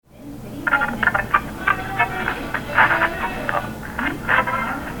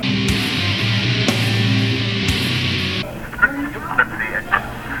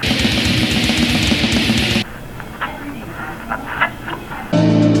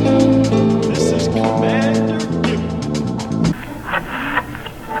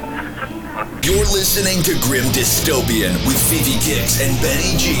listening to Grim Dystopian with Fifi Kicks and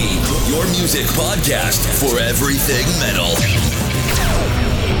Benny G, your music podcast for everything metal.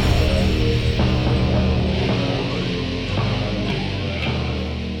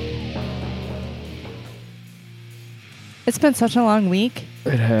 It's been such a long week.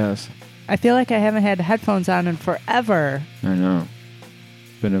 It has. I feel like I haven't had headphones on in forever. I know.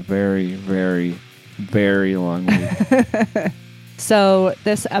 It's been a very, very, very long week. So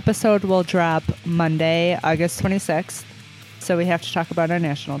this episode will drop Monday, August 26th. So we have to talk about our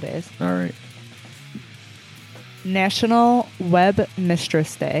national days. All right. National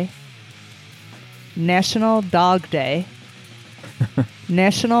Webmistress Day. National Dog Day.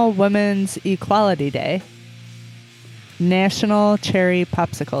 National Women's Equality Day. National Cherry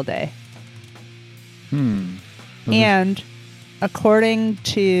Popsicle Day. And according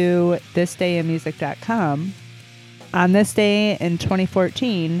to thisdayinmusic.com, on this day in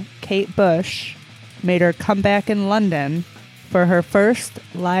 2014, Kate Bush made her comeback in London for her first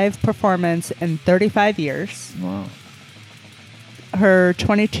live performance in 35 years. Wow. Her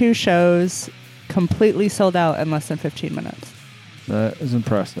 22 shows completely sold out in less than 15 minutes. That is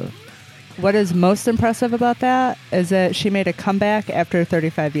impressive. What is most impressive about that is that she made a comeback after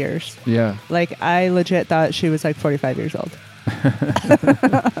 35 years. Yeah. Like, I legit thought she was like 45 years old.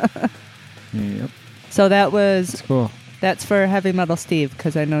 Yep. So that was... That's cool. That's for Heavy Metal Steve,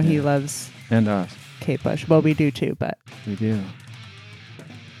 because I know he loves... And us. Kate Bush. Well, we do too, but... We do.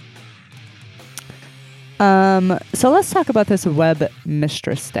 So let's talk about this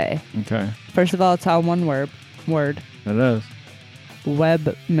Webmistress Day. Okay. First of all, it's all one word. It is.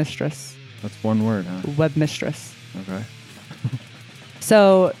 Webmistress. That's one word, huh? Webmistress. Okay.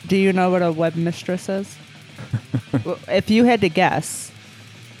 So, do you know what a webmistress is? If you had to guess,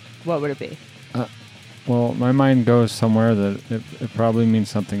 what would it be? Well, my mind goes somewhere that it probably means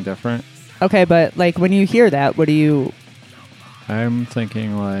something different. Okay, but like when you hear that, what do you... I'm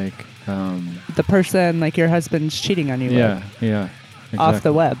thinking like... the person, like your husband's cheating on you Yeah. with, off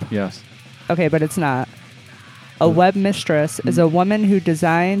the web. Yes. Okay, but it's not. A webmistress is a woman who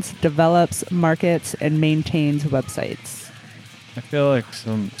designs, develops, markets, and maintains websites. I feel like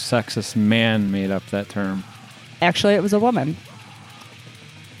some sexist man made up that term. Actually, it was a woman.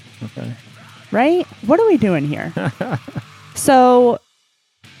 Okay. Right? What are we doing here? So,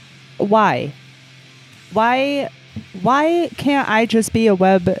 why? Why can't I just be a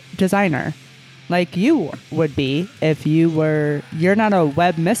web designer? Like you would be if you're not a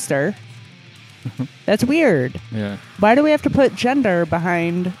webmister. That's weird. Yeah. Why do we have to put gender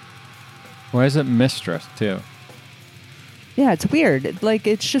behind? Why is it mistress, too? Yeah, it's weird. Like,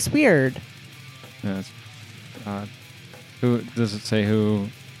 it's just weird. Yeah, it's odd. Who does it say who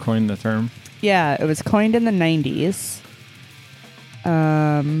coined the term? Yeah, it was coined in the 90s.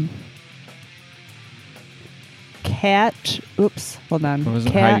 Oops, hold on. It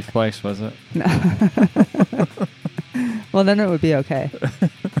wasn't Heidi Fleiss, was it? No. Well, then it would be okay.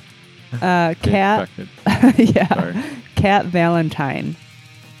 Cat. Yeah. Sorry. Cat Valentine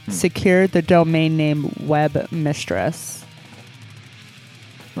secured the domain name Webmistress.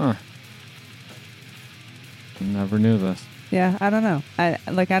 Huh. Never knew this. Yeah, I don't know. I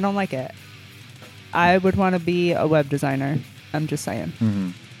don't like it. I would want to be a web designer. I'm just saying. Mm-hmm.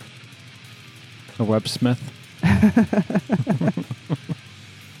 A websmith?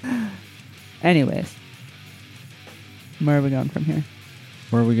 Anyways. Where are we going from here?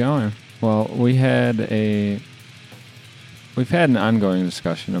 Where are we going? Well, we've had an ongoing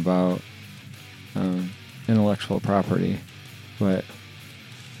discussion about intellectual property, but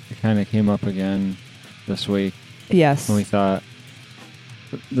it kind of came up again this week. Yes. And we thought,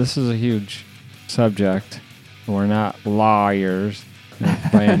 this is a huge subject. We're not lawyers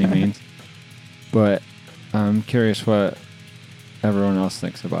by any means, but I'm curious what everyone else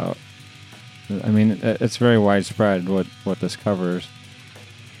thinks about. I mean, it's very widespread what this covers.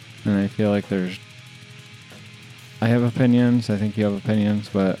 And I feel like I have opinions. I think you have opinions,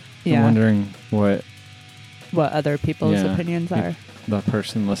 but I'm wondering what other people's opinions are. The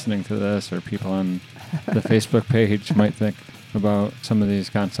person listening to this or people on the Facebook page might think about some of these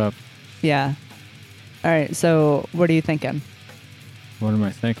concepts. Yeah. All right. So what are you thinking? What am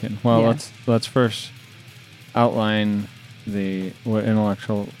I thinking? Well, let's first outline what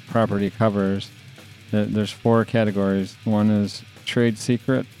intellectual property covers. There's 4 categories. One is trade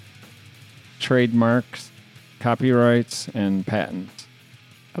secret, trademarks, copyrights, and patents.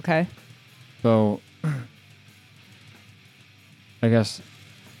 Okay. So, I guess,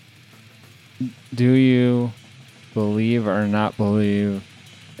 do you believe or not believe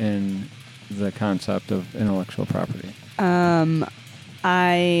in the concept of intellectual property?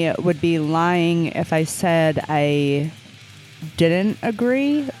 I would be lying if I said I didn't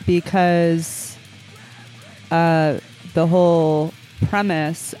agree, because the whole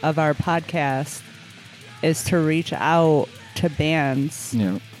premise of our podcast is to reach out to bands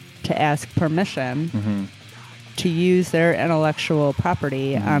Yeah. to ask permission Mm-hmm. to use their intellectual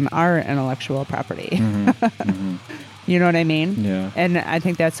property on our intellectual property. Mm-hmm. You know what I mean? Yeah. And I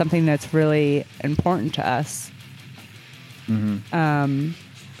think that's something that's really important to us. Mm-hmm.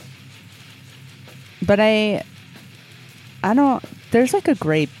 But I don't, there's like a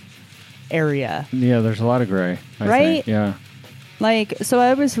gray area. Yeah, there's a lot of gray. I Right? think. Yeah. Like, so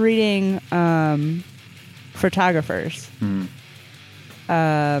I was reading photographers. Mm.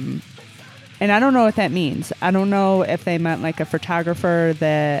 And I don't know what that means. I don't know if they meant like a photographer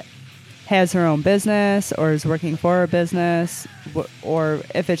that has their own business or is working for a business, or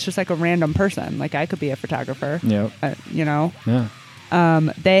if it's just like a random person. Like I could be a photographer. Yep. You know? Yeah.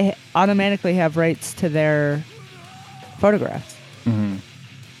 They automatically have rights to their photographs. Mm-hmm.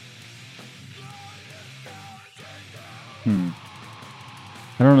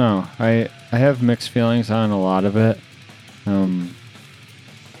 I don't know. I have mixed feelings on a lot of it.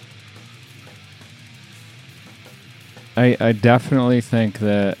 I definitely think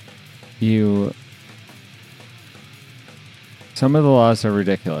that some of the laws are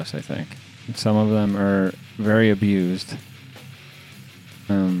ridiculous, I think. Some of them are very abused.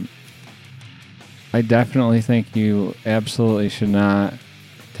 I definitely think you absolutely should not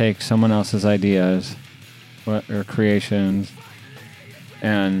take someone else's ideas or creations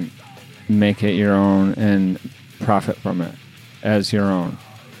and make it your own and profit from it as your own.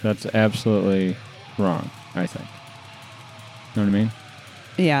 That's absolutely wrong, I think. You know what I mean?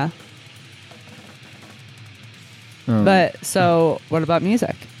 Yeah. But so what about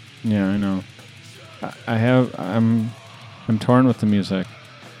music? Yeah, I know. I'm torn with the music.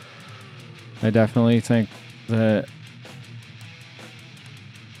 I definitely think that,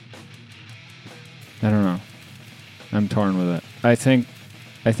 I don't know. I'm torn with it. I think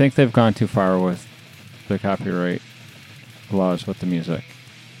they've gone too far with the copyright laws with the music.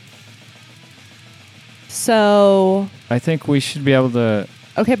 So I think we should be able to.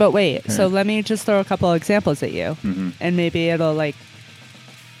 okay, but wait. Okay. So let me just throw a couple examples at you, and maybe it'll like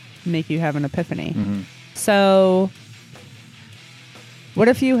make you have an epiphany. Mm-hmm. So, what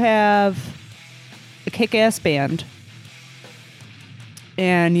if you have a kick-ass band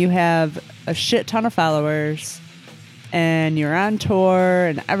and you have a shit ton of followers and you're on tour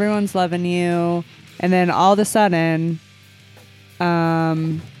and everyone's loving you, and then all of a sudden,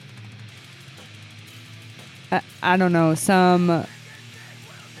 I don't know,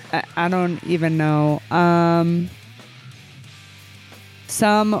 I don't even know,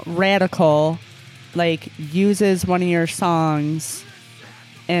 some radical like uses one of your songs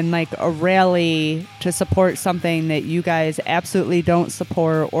in like a rally to support something that you guys absolutely don't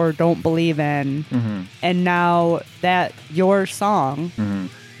support or don't believe in. And now that your song,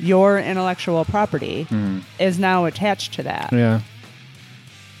 your intellectual property is now attached to that. Yeah.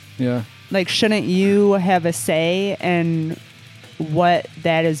 Yeah. Like, shouldn't you have a say in what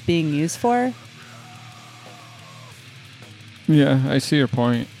that is being used for? Yeah, I see your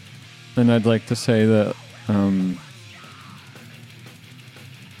point. And I'd like to say that,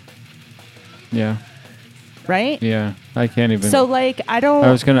 yeah. Right? Yeah, I can't even. So, like, I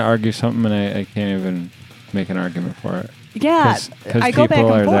was going to argue something, and I can't even make an argument for it. Yeah, Because I go back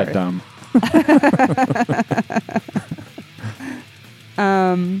people and are forth. that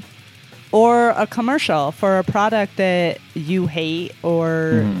dumb. Or a commercial for a product that you hate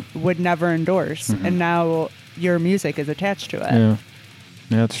or would never endorse, and now your music is attached to it. Yeah,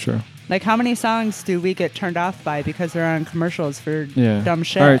 that's true. Like, how many songs do we get turned off by because they're on commercials for dumb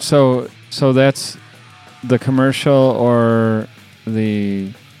shit? All right, so that's the commercial or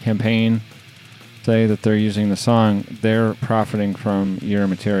the campaign. Say that they're using the song, they're profiting from your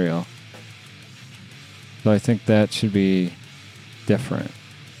material. So I think that should be different.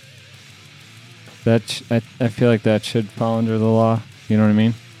 I feel like that should fall under the law. You know what I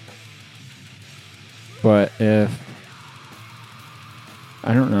mean? But if,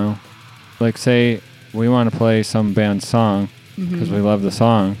 I don't know, like say we want to play some band's song because we love the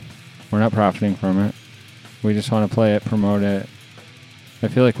song, we're not profiting from it. We just want to play it, promote it. I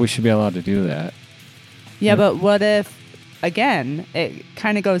feel like we should be allowed to do that. Yeah, but what if, again, it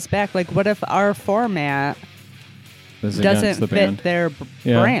kind of goes back, like what if our format doesn't the fit band. their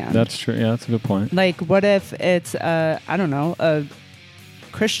Yeah, brand? that's true. Yeah, that's a good point. Like, what if it's I don't know, a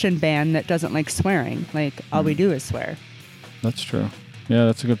Christian band that doesn't like swearing? Like, all we do is swear. That's true. Yeah,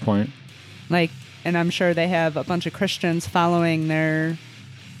 that's a good point. Like, and I'm sure they have a bunch of Christians following their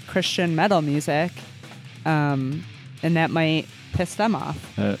Christian metal music, and that might piss them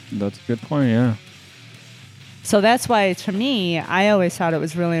off. That's a good point, yeah. So that's why, to me, I always thought it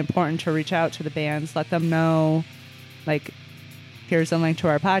was really important to reach out to the bands, let them know, like, here's a link to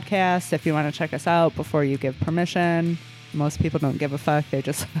our podcast if you want to check us out before you give permission. Most people don't give a fuck. They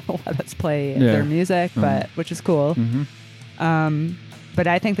just let us play their music, but which is cool. Mm-hmm. But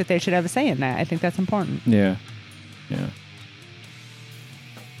I think that they should have a say in that. I think that's important. Yeah. Yeah.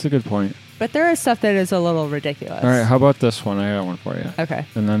 It's a good point. But there is stuff that is a little ridiculous. All right, how about this one? I got one for you. Okay.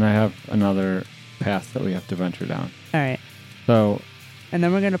 And then I have another path that we have to venture down. All right. So. And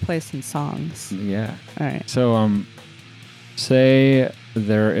then we're going to play some songs. Yeah. All right. So, say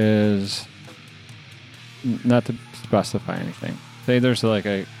there is, not to specify anything, say there's like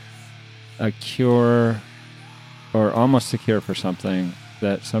a cure or almost a cure for something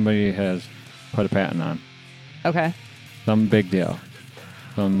that somebody has put a patent on. Okay. Some big deal.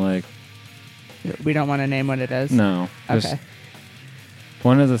 Some like... We don't want to name what it is? No. Okay.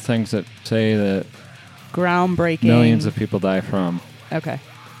 One of the things that say that... Groundbreaking... Millions of people die from... Okay.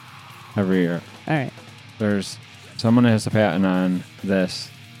 Every year. All right. There's... Someone has a patent on this.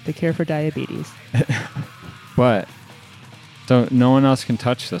 The cure for diabetes. But... So no one else can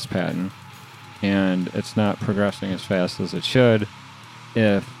touch this patent. And it's not progressing as fast as it should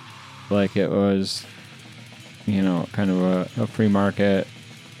if, like, it was, you know, kind of a free market.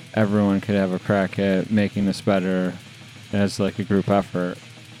 Everyone could have a crack at making this better as, like, a group effort.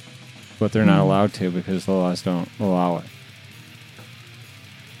 But they're not allowed to because the laws don't allow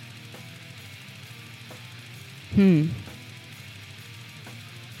it.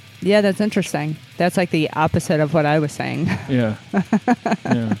 Yeah, that's interesting. That's like the opposite of what I was saying. Yeah.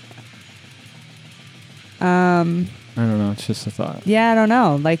 Yeah. I don't know. It's just a thought. Yeah, I don't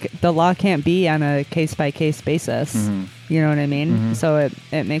know. Like, the law can't be on a case-by-case basis. Mm-hmm. You know what I mean? Mm-hmm. So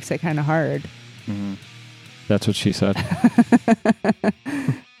it makes it kind of hard. Mm-hmm. That's what she said.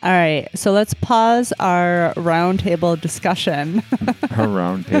 All right. So let's pause our roundtable discussion. Her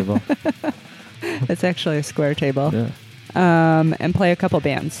round table. It's actually a square table. Yeah. And play a couple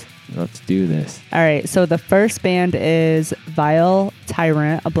bands. Let's do this. All right. So the first band is Vile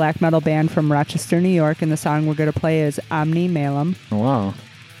Tyrant, a black metal band from Rochester, New York. And the song we're going to play is Omni Malum. Oh, wow.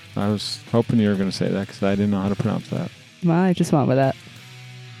 I was hoping you were going to say that because I didn't know how to pronounce that. Well, I just went with it.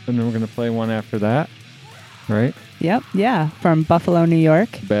 And then we're going to play one after that, right? Yep. Yeah. From Buffalo, New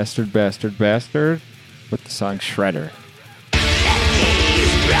York. Bastard, Bastard, Bastard with the song Shredder.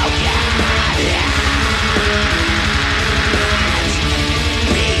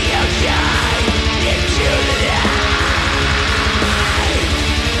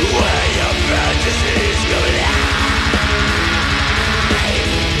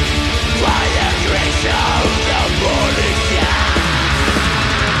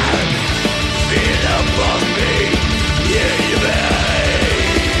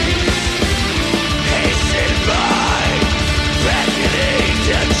 Hasten by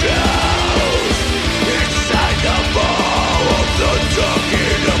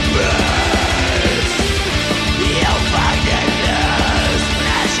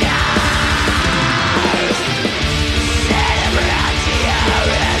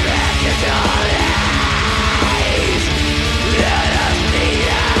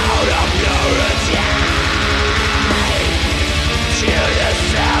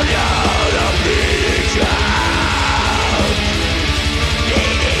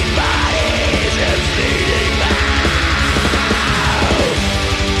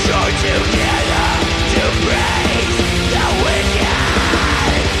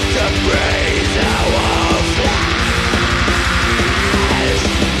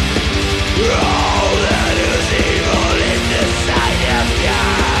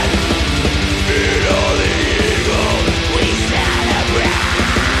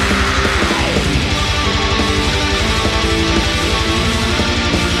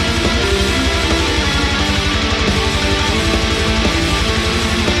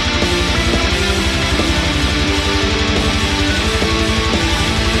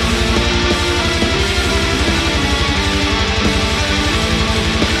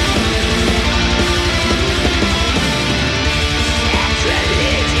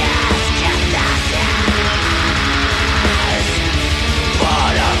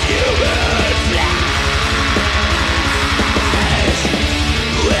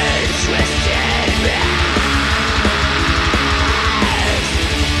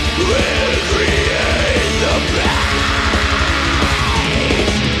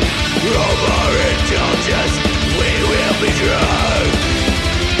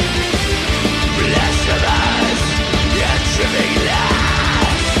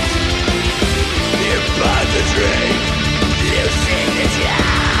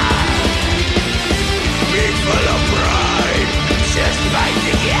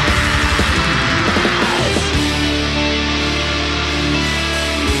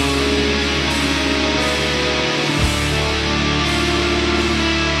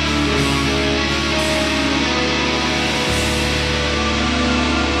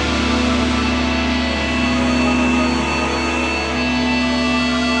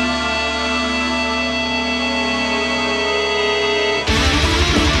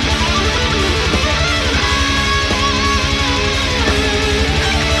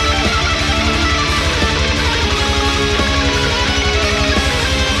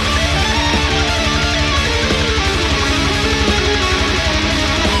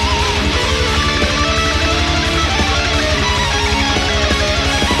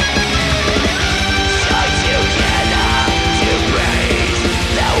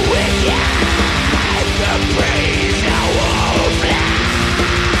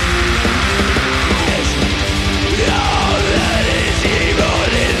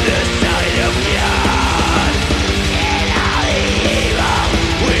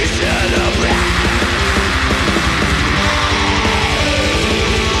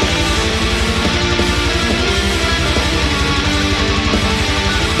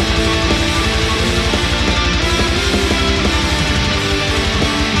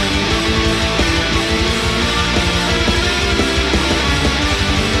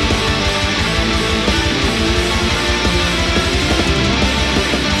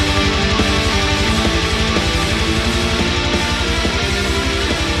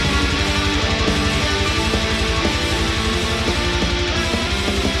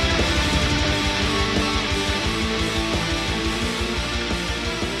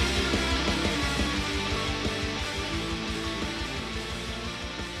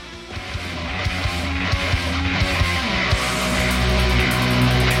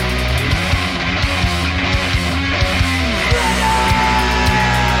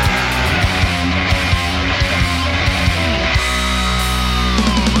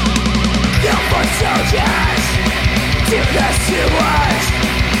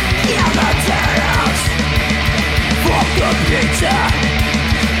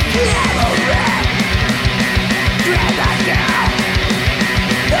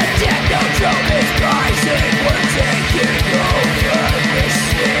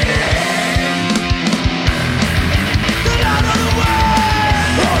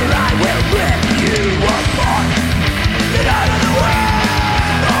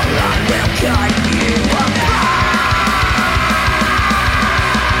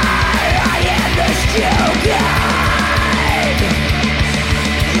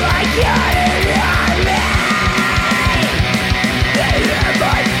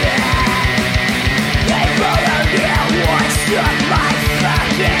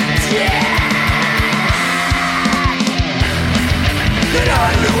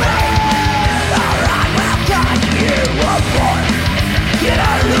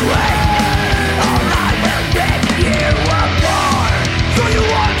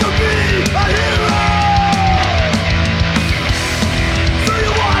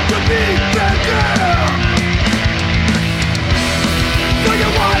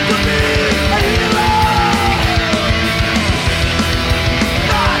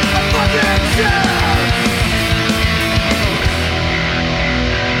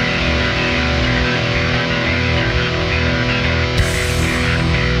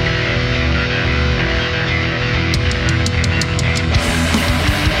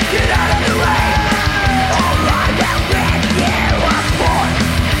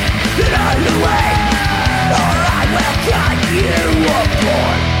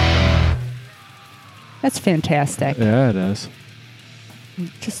That's fantastic. Yeah, it is.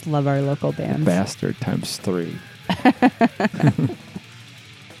 Just love our local bands. Bastard times 3.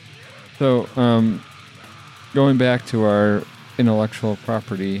 So, going back to our intellectual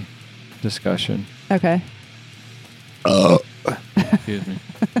property discussion. Okay. Excuse me.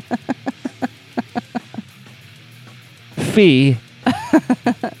 Fee.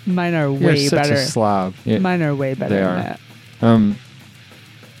 Mine are You're way such better. a slob. Yeah, Mine are way better they than are. that.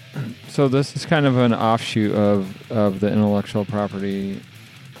 So this is kind of an offshoot of the intellectual property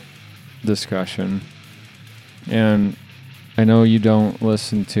discussion. And I know you don't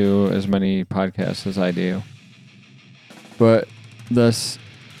listen to as many podcasts as I do. But this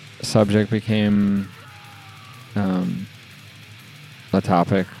subject became a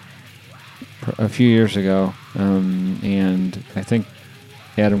topic a few years ago. And I think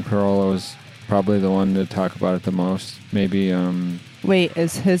Adam Carolla was probably the one to talk about it the most. Maybe... Wait,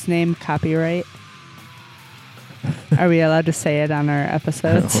 is his name copyright? Are we allowed to say it on our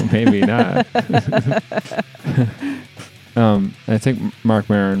episodes? Well, maybe not. I think Mark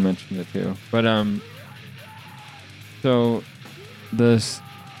Maron mentioned it too. But so this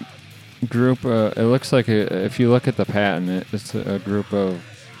group, it looks like if you look at the patent, it's a group of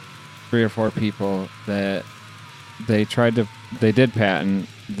 3 or 4 people that they did patent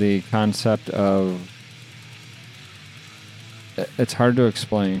the concept of. It's hard to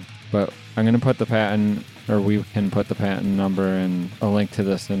explain, but I'm going to put the patent, or we can put the patent number and a link to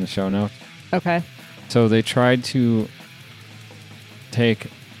this in the show notes. Okay. So they tried to take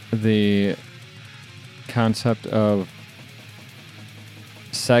the concept of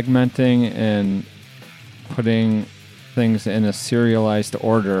segmenting and putting things in a serialized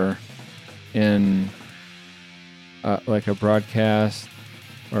order in like a broadcast,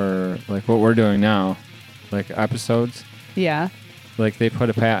 or like what we're doing now, like episodes. Yeah. Like they put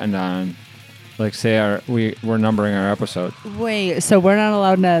a patent on, like say we're numbering our episodes. Wait, so we're not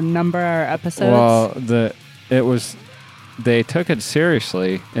allowed to number our episodes? Well, they took it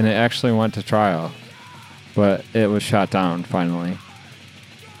seriously and it actually went to trial, but it was shot down finally.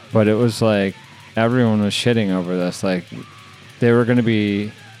 But it was like everyone was shitting over this. Like they were going to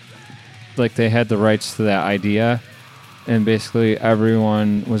be, like they had the rights to that idea, and basically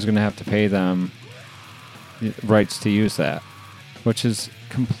everyone was going to have to pay them rights to use that, which is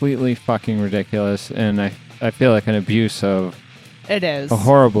completely fucking ridiculous, and I feel like an abuse of... It is. A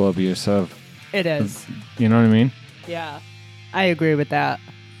horrible abuse of... It is. You know what I mean? Yeah. I agree with that.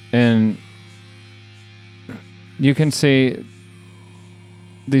 And you can see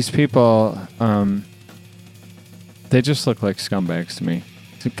these people, they just look like scumbags to me.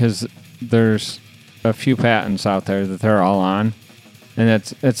 Because there's a few patents out there that they're all on, and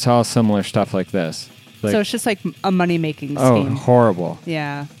it's all similar stuff like this. Like, so it's just like a money-making scheme. Oh, horrible.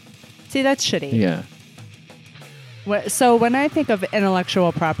 Yeah. See, that's shitty. Yeah. So when I think of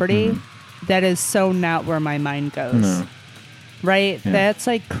intellectual property, that is so not where my mind goes. No. Right? Yeah. That's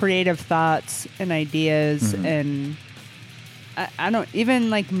like creative thoughts and ideas and I don't even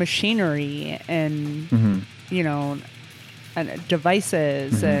like machinery and you know, and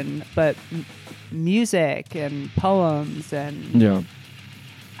devices but music and poems and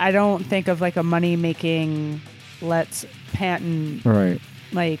I don't think of like a money making let's patent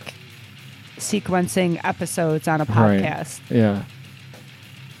like sequencing episodes on a podcast. Yeah.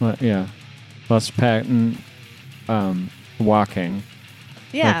 Yeah. Let's patent walking.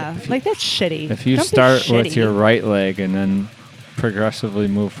 Yeah, like that's shitty. If you Don't start be with shitty. your right leg and then progressively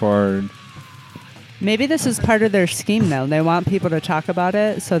move forward. Maybe this is part of their scheme though. They want people to talk about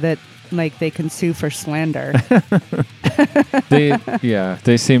it so that like they can sue for slander.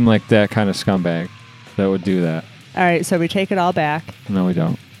 They seem like that kind of scumbag that would do that. All right, so we take it all back. No, we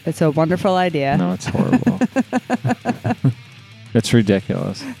don't. It's a wonderful idea. No, it's horrible. It's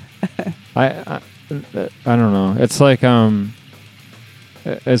ridiculous. I don't know. It's like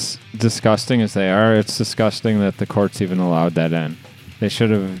as disgusting as they are, it's disgusting that the courts even allowed that in. They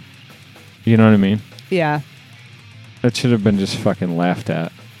should have, you know what I mean? Yeah. It should have been just fucking laughed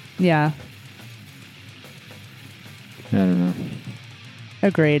at. Yeah. I don't know.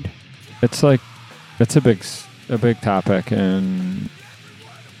 Agreed. It's like, it's a big topic, and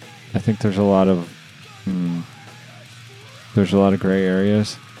I think there's a lot of gray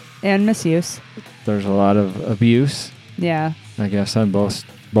areas. And misuse. There's a lot of abuse. Yeah. I guess on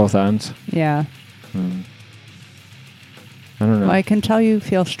both ends. Yeah. I don't know. Well, I can tell you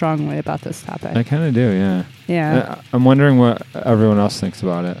feel strongly about this topic. I kind of do, yeah. Yeah. I'm wondering what everyone else thinks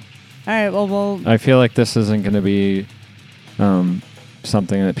about it. All right, well, I feel like this isn't going to be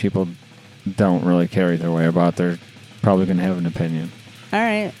something that people don't really care either way about. They're probably going to have an opinion. All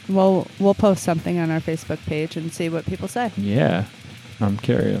right. Well, we'll post something on our Facebook page and see what people say. Yeah. I'm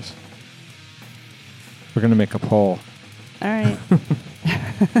curious. We're going to make a poll. All right.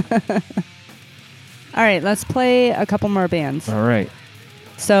 All right, let's play a couple more bands. All right.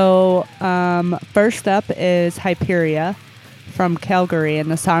 So, first up is Hyperia from Calgary, and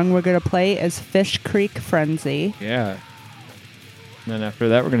the song we're going to play is Fish Creek Frenzy. Yeah. And then after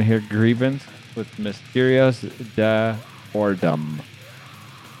that, we're going to hear Grievance with Mysterios da Ordem.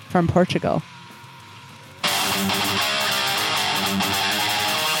 From Portugal.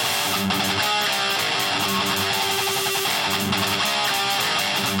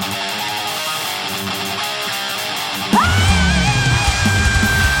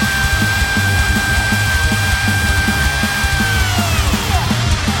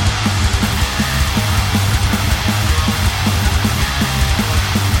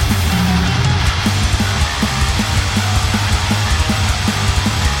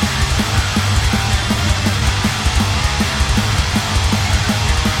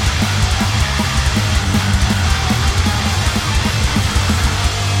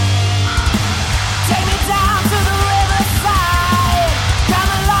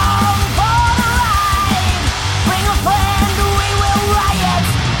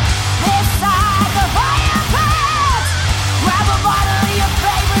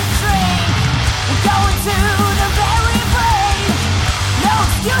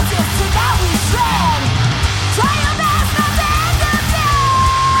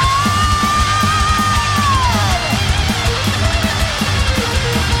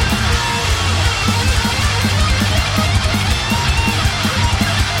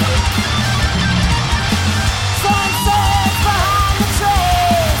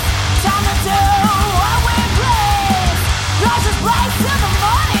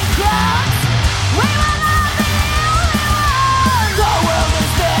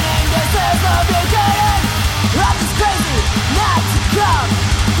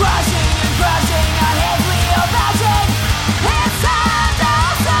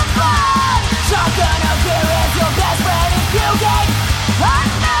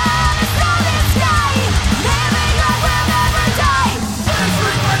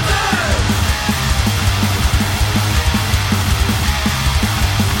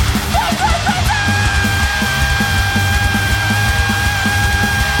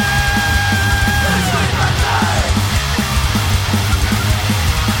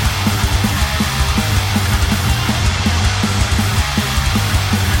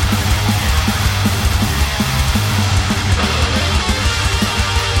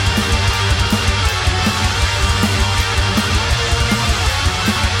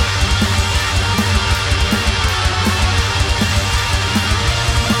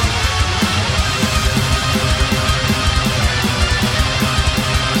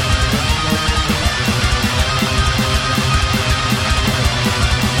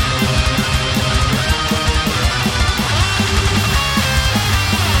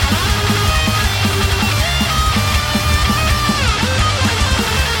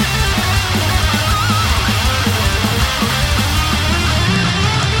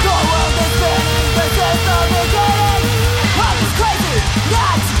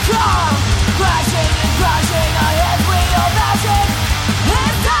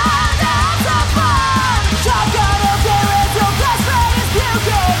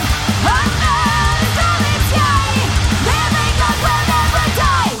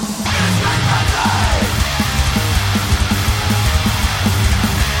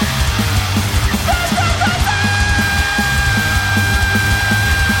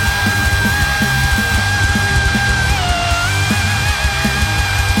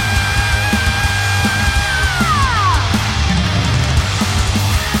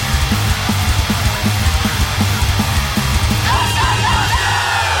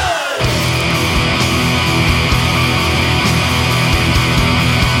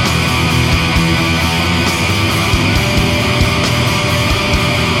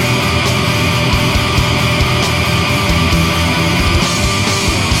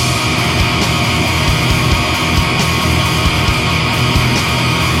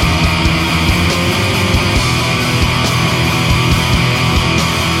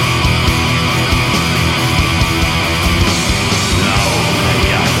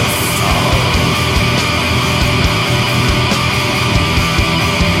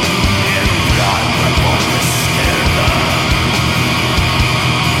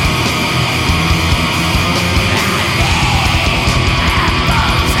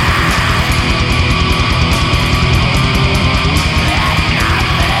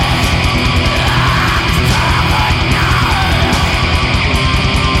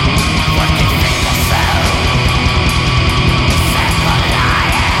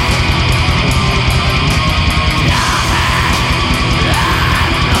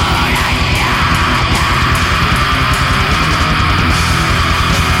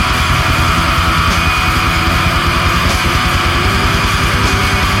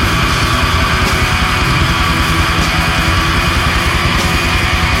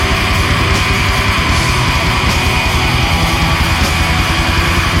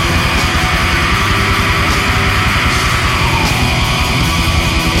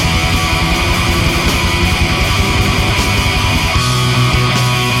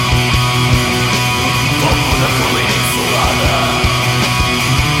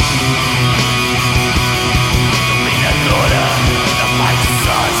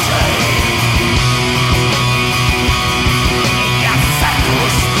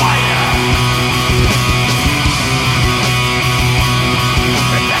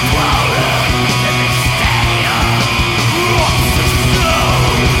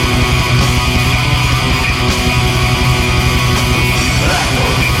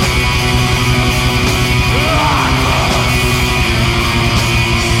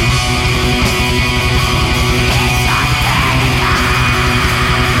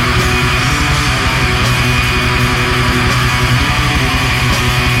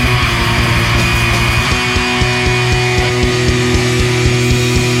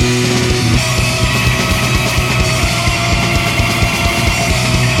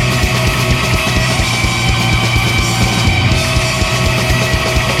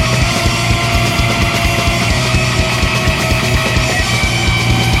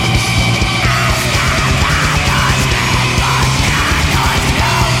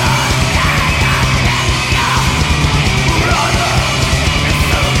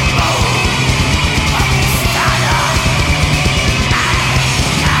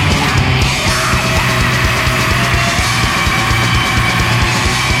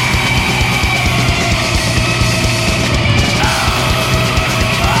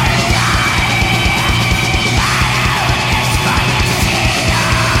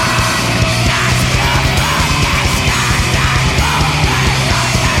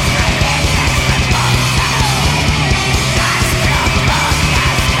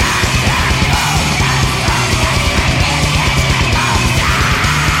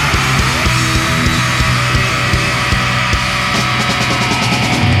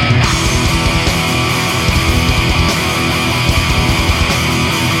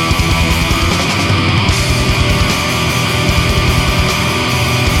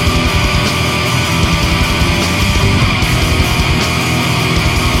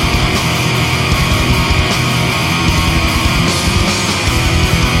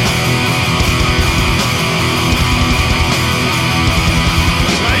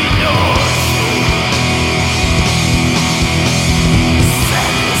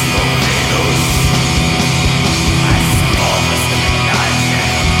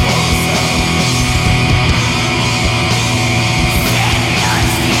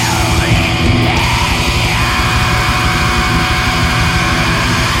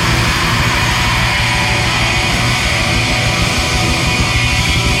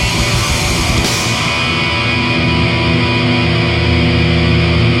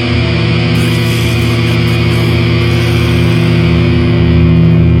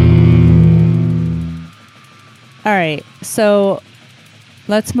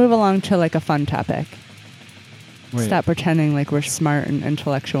 Let's move along to like a fun topic. Wait, Stop pretending like we're smart and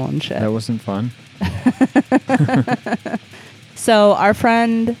intellectual and shit. that wasn't fun. So our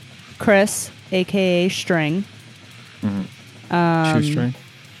friend Chris, aka String. Shoestring?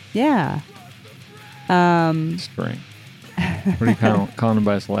 Yeah. String. What are you calling him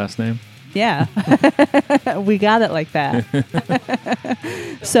by his last name? Yeah. We got it like that.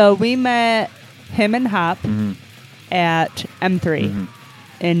 So we met him and Hop at M3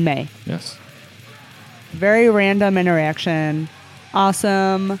 in May. Yes. Very random interaction.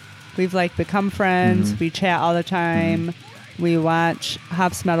 Awesome. We've like become friends. We chat all the time. We watch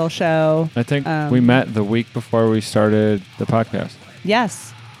Hop's Metal Show. I think we met the week before we started the podcast.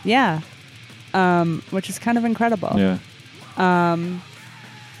 Yes. Yeah. Which is kind of incredible. Yeah.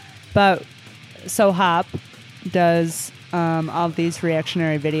 But so Hop does all of these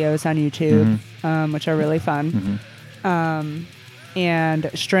reactionary videos on YouTube, which are really fun. And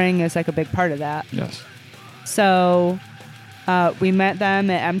String is like a big part of that. Yes. So we met them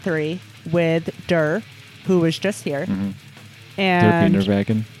at M3 with Durr, who was just here. And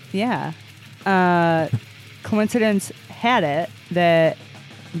Derpinderwagen. yeah. Coincidence had it that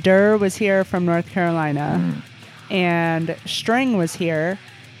Durr was here from North Carolina and String was here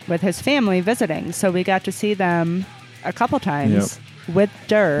with his family visiting. So we got to see them a couple times with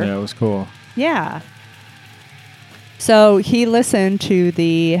Durr. Yeah, it was cool. Yeah. So he listened to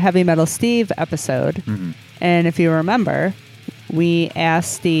the Heavy Metal Steve episode. And if you remember, we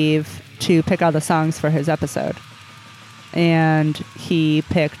asked Steve to pick out the songs for his episode. And he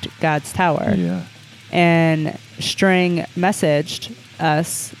picked God's Tower. Yeah. And String messaged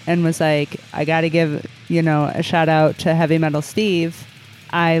us and was like, I got to give, a shout out to Heavy Metal Steve.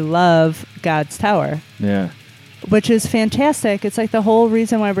 I love God's Tower. Yeah. Which is fantastic. It's like the whole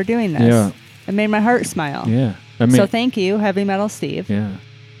reason why we're doing this. Yeah. It made my heart smile. Yeah. I mean, so thank you, Heavy Metal Steve. Yeah.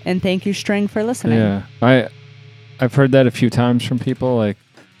 And thank you, String, for listening. Yeah. I've heard that a few times from people. Like,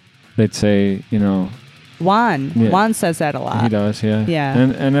 they'd say, Juan. Yeah. Juan says that a lot. He does, yeah. Yeah.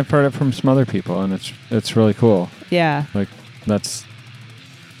 And I've heard it from some other people, and it's really cool. Yeah. Like, that's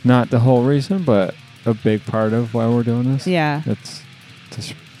not the whole reason, but a big part of why we're doing this. Yeah. It's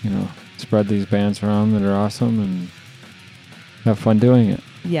to, spread these bands around that are awesome and have fun doing it.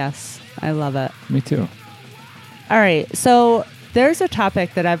 Yes. I love it. Me too. All right. So there's a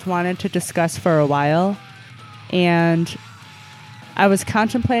topic that I've wanted to discuss for a while, and I was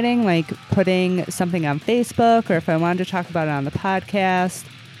contemplating like putting something on Facebook or if I wanted to talk about it on the podcast.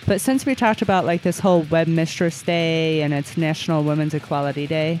 But since we talked about like this whole Webmistress Day and it's National Women's Equality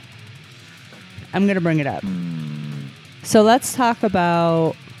Day, I'm going to bring it up. So let's talk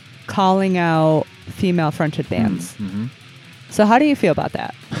about calling out female-fronted bands. So how do you feel about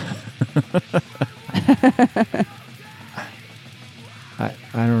that?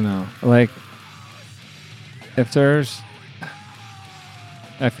 I don't know. Like, if there's...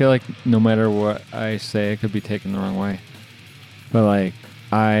 I feel like no matter what I say, it could be taken the wrong way. But, like,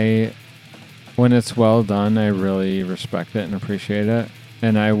 when it's well done, I really respect it and appreciate it.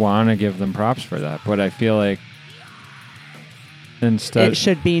 And I want to give them props for that. But I feel like instead... It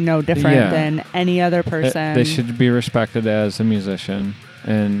should be no different than any other person. They should be respected as a musician.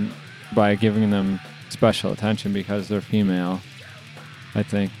 And by giving them special attention because they're female, I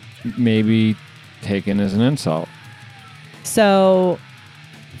think maybe taken as an insult. So,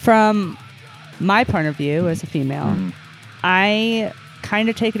 from my point of view as a female, I kind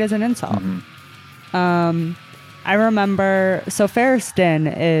of take it as an insult. I remember, so Ferris Den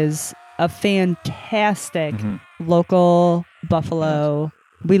is a fantastic local Buffalo.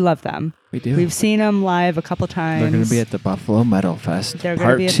 We love them. We do. We've seen them live a couple times. They're going to be at the Buffalo Metal Fest. They're gonna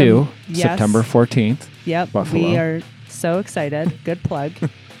Part be at 2, yes. September 14th. Yep. Buffalo. We are so excited. Good plug.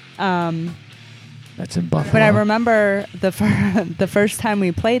 That's in Buffalo. But I remember the first time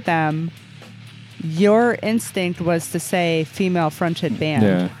we played them, your instinct was to say female-fronted band.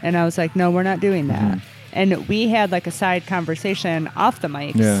 Yeah. And I was like, no, we're not doing that. And we had like a side conversation off the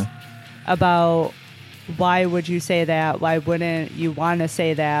mics about why would you say that? Why wouldn't you want to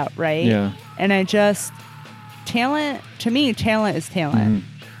say that, right? Yeah. And I just, talent, to me, talent is talent.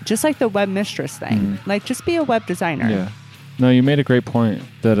 Just like the web mistress thing. Like, just be a web designer. Yeah. No, you made a great point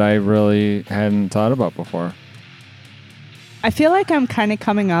that I really hadn't thought about before. I feel like I'm kind of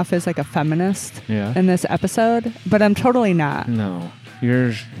coming off as like a feminist in this episode, but I'm totally not. No.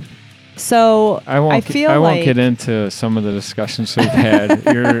 You're... So I won't get into some of the discussions we've had.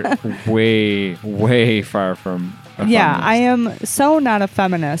 You're way far from a feminist. I am so not a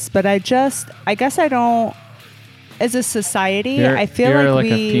feminist, but I guess I don't, as a society, I feel you're like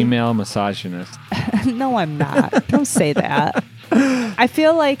a female misogynist. No, I'm not. Don't say that. I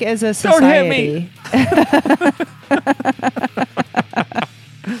feel like as a Don't hit me. society,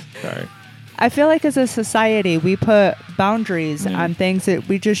 Sorry. I feel like as a society, we put boundaries Yeah. on things that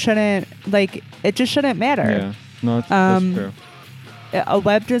we just shouldn't, like, it just shouldn't matter. Yeah. No, that's true. A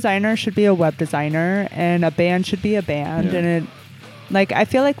web designer should be a web designer, and a band should be a band. Yeah. And it, like, I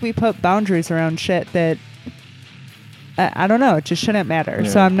feel like we put boundaries around shit that, I don't know, it just shouldn't matter.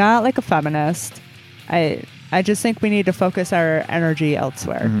 So Yeah. I'm not like a feminist. I just think we need to focus our energy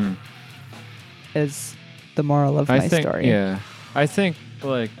elsewhere, Mhm. is the moral of my story. Yeah. I think,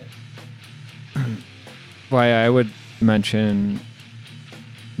 like, why I would mention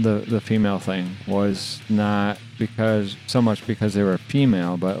the female thing was not so much because they were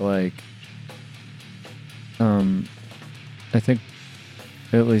female, but like, I think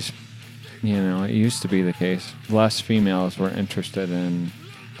at least, it used to be the case. Less females were interested in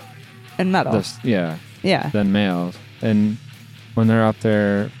And metal. this, yeah, than males. And when they're up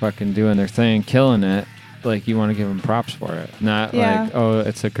there fucking doing their thing, killing it, like, you want to give them props for it. Not Yeah. like, oh,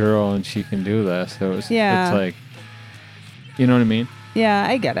 it's a girl and she can do this. Yeah. It's like, you know what I mean? Yeah,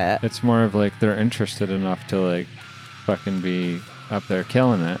 I get it. It's more of like they're interested enough to like fucking be up there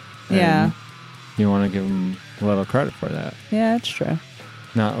killing it. And Yeah. you want to give them a little credit for that. Yeah, it's true.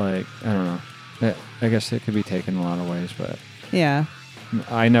 Not like, I don't know. I guess it could be taken a lot of ways, but Yeah.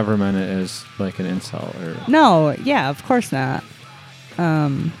 I never meant it as like an insult or. No, yeah, of course not.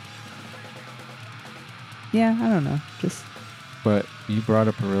 Yeah, I don't know. Just But you brought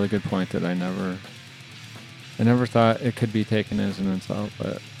up a really good point that I never thought it could be taken as an insult,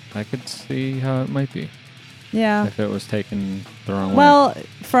 but I could see how it might be yeah. if it was taken the wrong way. Well,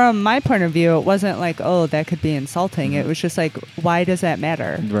 from my point of view, it wasn't like, oh, that could be insulting. It was just like, why does that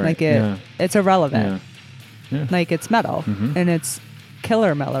matter? Right, Like yeah. it's irrelevant. Yeah. Like it's metal, Mhm. and it's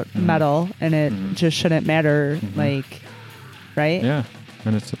killer metal, and it just shouldn't matter. Like, right? Yeah,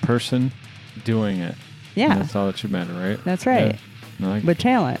 and it's a person doing it. Yeah. And that's all that should matter, right? That's right. Yeah. No, With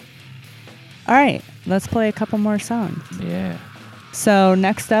talent. All right, let's play a couple more songs. yeah. So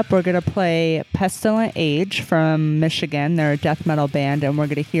next up, we're going to play Pestilent Age from Michigan. They're a death metal band, and we're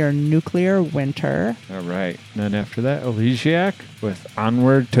going to hear Nuclear Winter. All right. And then after that, Elysiac with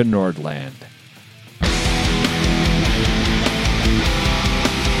Onward to Nordland.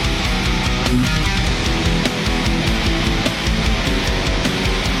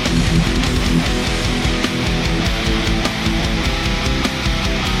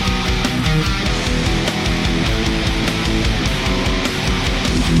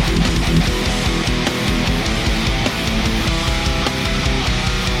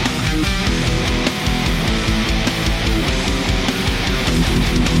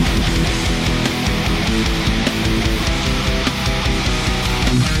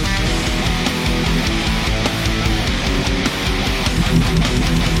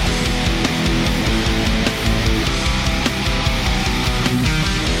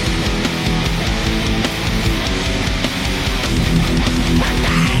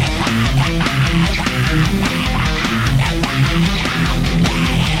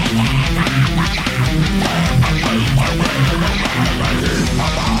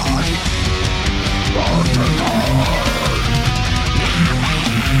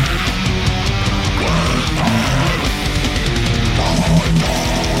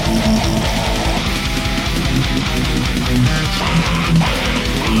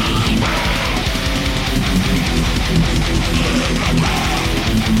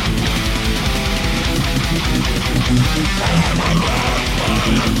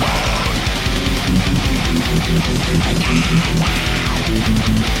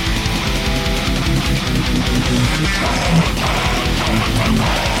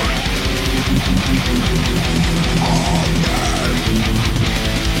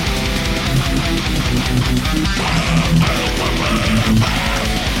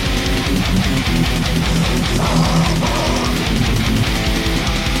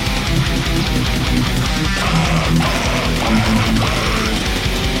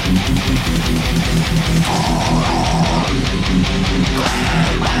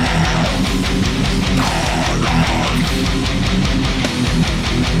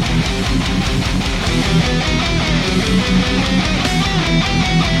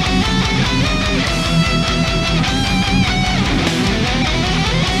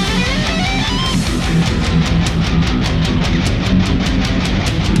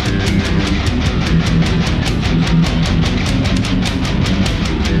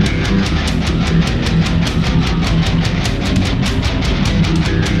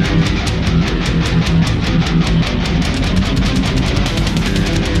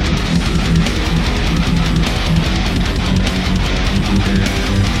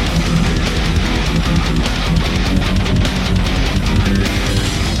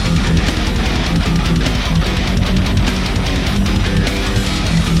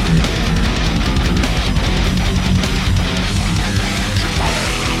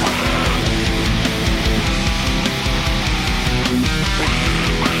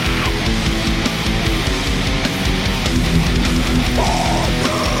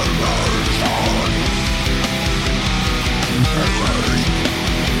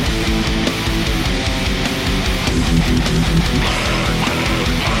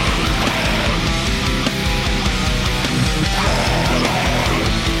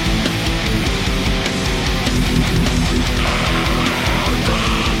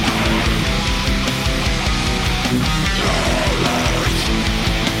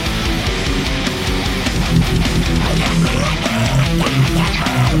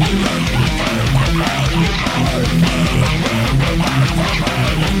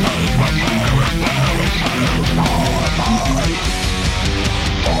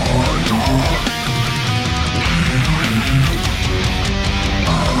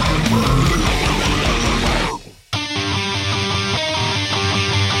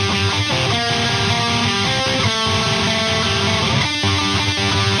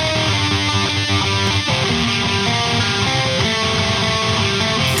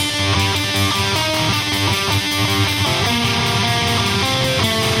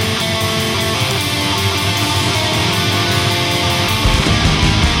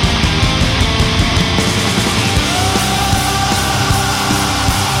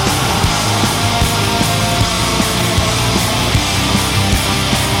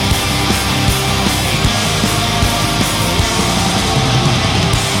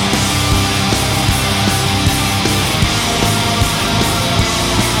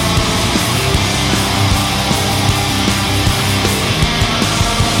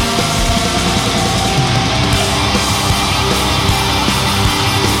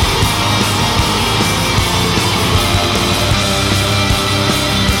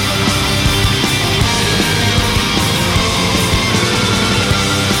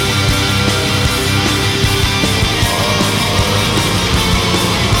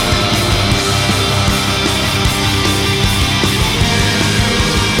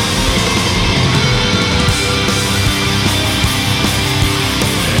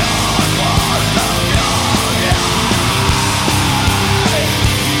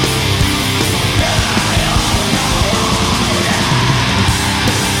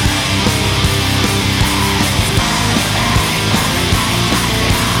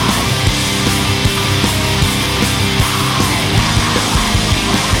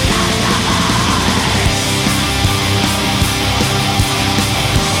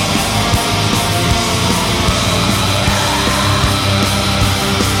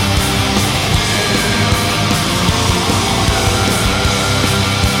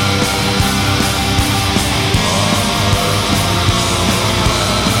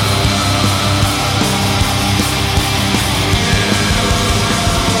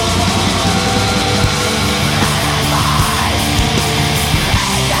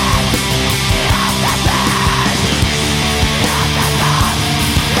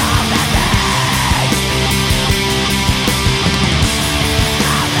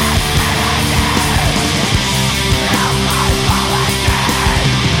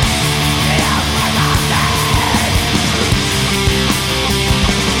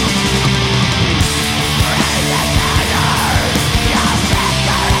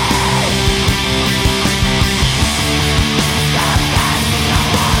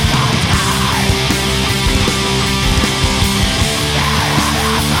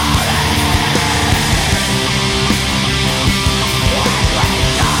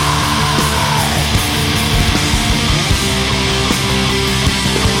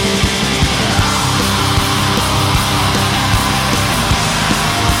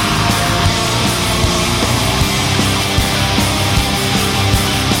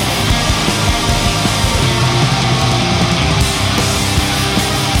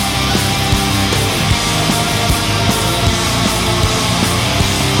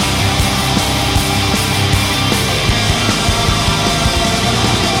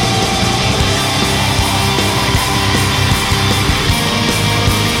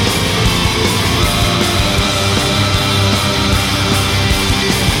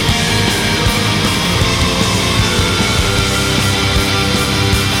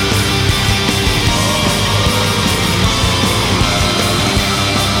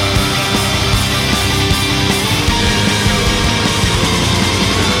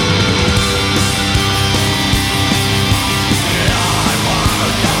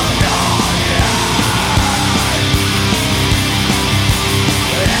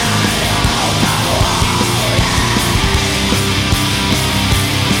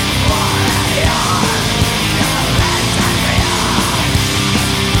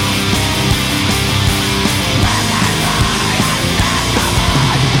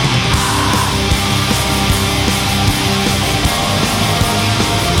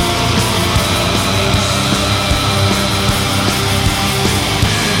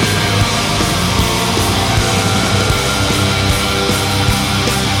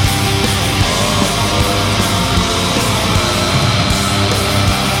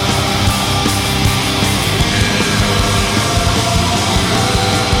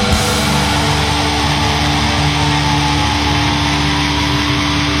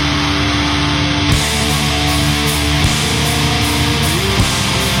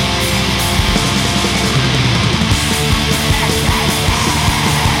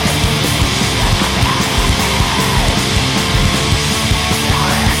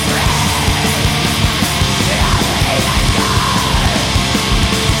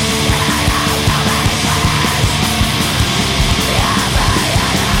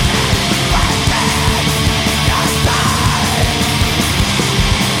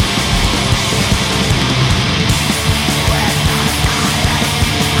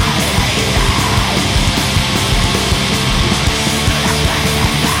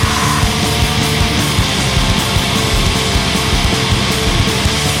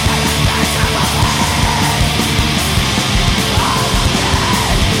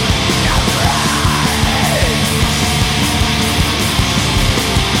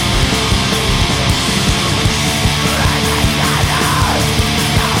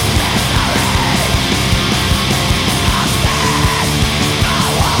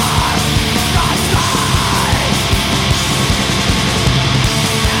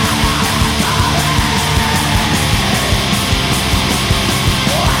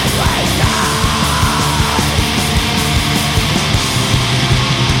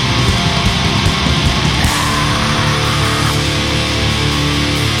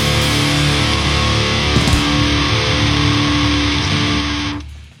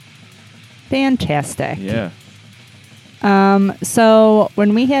 Fantastic. Yeah. So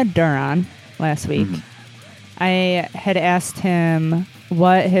when we had Duran last week, I had asked him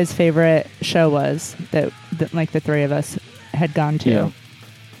what his favorite show was that like the three of us had gone to. Yeah.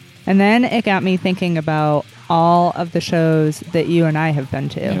 And then it got me thinking about all of the shows that you and I have been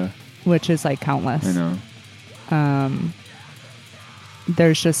to, which is like countless. I know.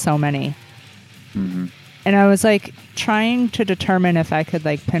 There's just so many. Mm-hmm. And I was like trying to determine if I could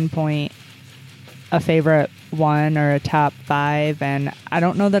like pinpoint a favorite one or a top 5, and I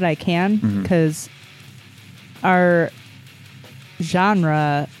don't know that I can because our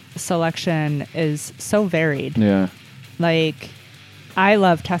genre selection is so varied. Yeah. Like, I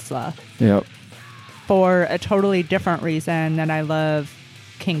love Tesla. Yep. For a totally different reason than I love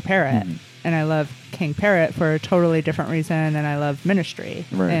King Parrot. And I love King Parrot for a totally different reason than I love Ministry.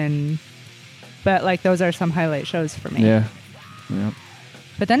 Right. But like those are some highlight shows for me. Yeah. Yep.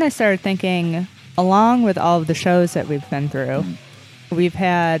 But then I started thinking, along with all of the shows that we've been through, we've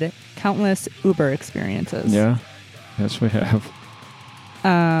had countless Uber experiences. Yeah. Yes, we have.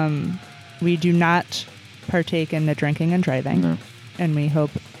 We do not partake in the drinking and driving. No. And we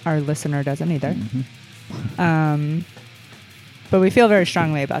hope our listener doesn't either. But we feel very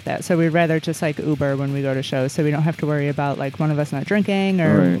strongly about that. So we'd rather just like Uber when we go to shows, so we don't have to worry about like one of us not drinking,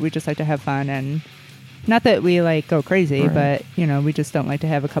 or we just like to have fun. And not that we like go crazy, but you know, we just don't like to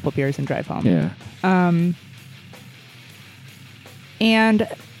have a couple beers and drive home. Yeah. And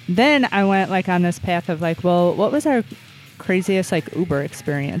then I went like on this path of like, well, what was our craziest like Uber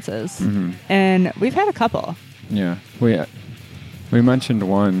experiences? And we've had a couple. Yeah. We mentioned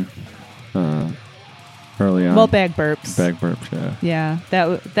one early on. Well, bag burps. Bag burps, yeah. Yeah,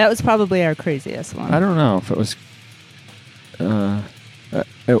 that was probably our craziest one. I don't know if it was...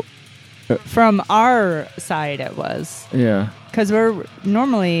 From our side, it was. Yeah. Because we're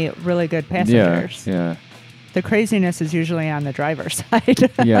normally really good passengers. Yeah. The craziness is usually on the driver's side.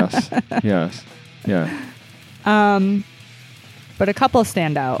 Yes. Yeah. But a couple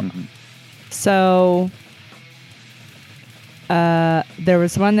stand out. So... there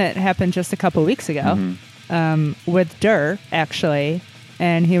was one that happened just a couple weeks ago with Durr, actually,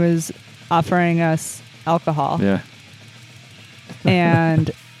 and he was offering us alcohol. Yeah.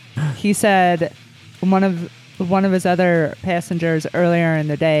 And he said one of his other passengers earlier in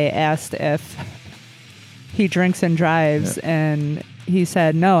the day asked if he drinks and drives, and he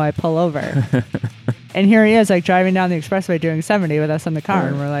said, no, I pull over. And here he is, like, driving down the expressway doing 70 with us in the car,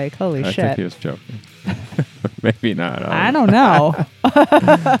 and we're like, holy shit. I think he was joking. Maybe not. I don't know.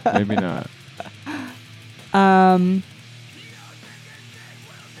 Maybe not.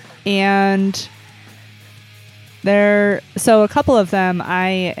 And so a couple of them,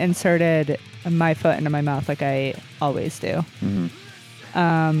 I inserted my foot into my mouth like I always do.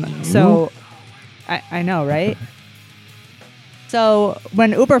 So I know, right? So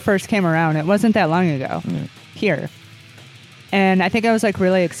when Uber first came around, it wasn't that long ago here. And I think I was like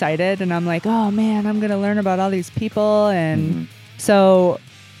really excited, and I'm like, oh man, I'm going to learn about all these people. And so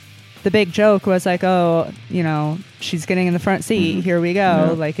the big joke was like, oh, you know, she's getting in the front seat. Here we go.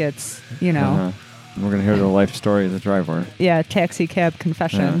 Yeah. Like it's, you know. We're going to hear the life story of the driver. Yeah, taxi cab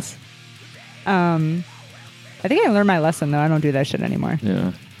confessions. I think I learned my lesson, though. I don't do that shit anymore.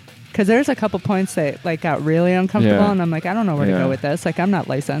 Yeah. Because there's a couple points that like got really uncomfortable, and I'm like, I don't know where to go with this. Like, I'm not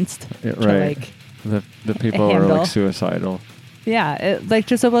licensed to like the people are like suicidal. Yeah, it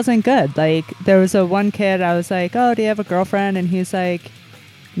wasn't good. Like, there was one kid, I was like, oh, do you have a girlfriend? And he's like,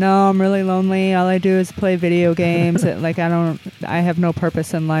 no, I'm really lonely. All I do is play video games. Like, I have no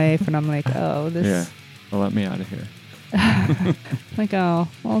purpose in life. And I'm like, oh, this. Yeah, well, let me out of here. Like, oh,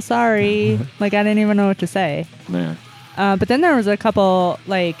 well, sorry. Like, I didn't even know what to say. Yeah. But then there was a couple,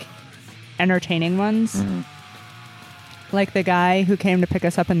 like, entertaining ones. Like the guy who came to pick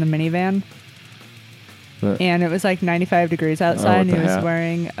us up in the minivan. And it was like 95 degrees outside, and he was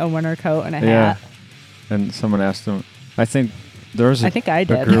wearing a winter coat and a hat. And someone asked him, I think there was a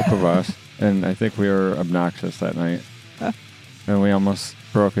group of us, and I think we were obnoxious that night. And we almost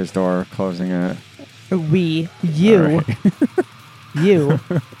broke his door closing it. You. Right. You.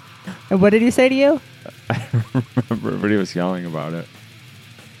 And what did he say to you? I don't remember, but he was yelling about it.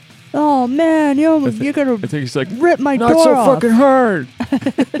 Oh, man, you're going to I think he's like, rip my door not so off. fucking hard.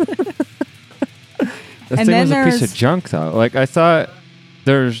 The and thing then was a piece of junk, though. Like, I thought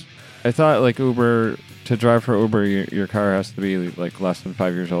like Uber, to drive for Uber, your car has to be like less than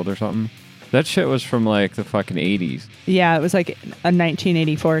 5 years old or something. That shit was from like the fucking 80s. Yeah, it was like a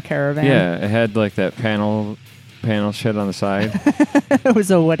 1984 Caravan. Yeah, it had like that panel shit on the side. It was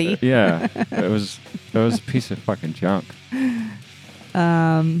a Woody. Yeah, it was a piece of fucking junk.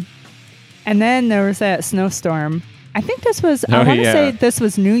 And then there was that snowstorm. I think this was, I Oh, want to yeah. say this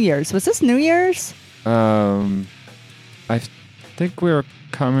was New Year's. Was this New Year's? I think we were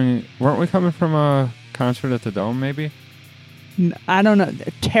coming. Weren't we coming from a concert at the Dome? Maybe. I don't know.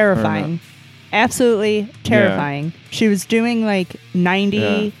 Terrifying. Absolutely terrifying. She was doing like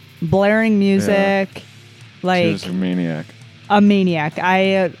 90 blaring music. Like She was a maniac. a maniac.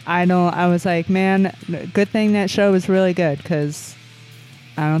 I know. I was like, man, good thing that show was really good because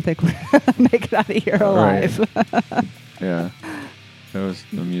I don't think we're gonna make it out of here alive. Right. Yeah, it was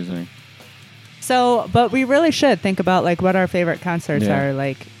amusing. So, but we really should think about like what our favorite concerts Yeah. are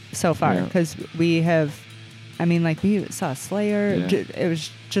like so far Yeah. because we have. I mean, like we saw Slayer. Yeah. It was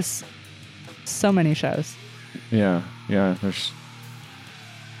just so many shows. Yeah, there's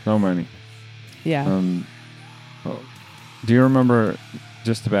so many. Yeah. Do you remember,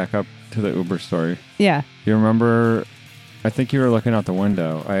 just to back up to the Uber story, Yeah. do you remember, I think you were looking out the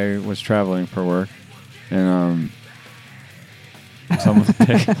window. I was traveling for work, and someone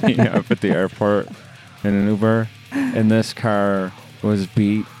picked me up at the airport in an Uber, and this car was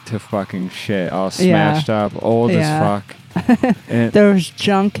beat to fucking shit, all smashed up, old as fuck. And There was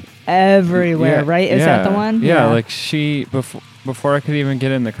junk everywhere, right? Is that the one? Yeah, like she, before I could even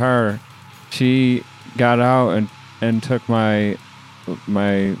get in the car, she got out and took my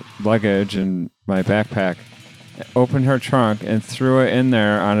luggage and my backpack, opened her trunk and threw it in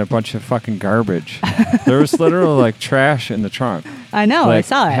there on a bunch of fucking garbage. There was literally like trash in the trunk. I know, like I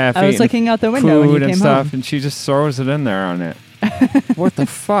saw it. I was half-eaten looking out the window when you food came and stuff, home. and she just throws it in there on it. What the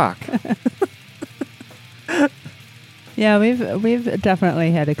fuck? Yeah, we've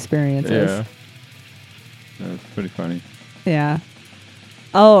definitely had experiences. Yeah, that was pretty funny. Yeah.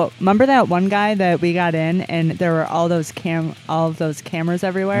 Oh, remember that one guy that we got in and there were all of those cameras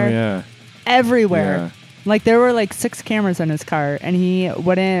everywhere? Oh yeah, Everywhere. Yeah. Like there were like 6 cameras in his car and he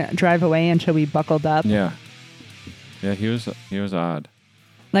wouldn't drive away until we buckled up. yeah. He was odd.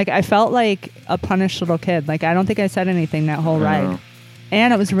 Like I felt like a punished little kid. Like I don't think I said anything that whole I ride. know.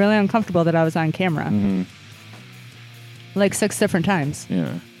 And it was really uncomfortable that I was on camera. Mhm. Like 6 different times.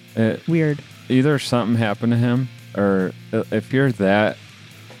 Yeah. Weird. Either something happened to him, or if you're that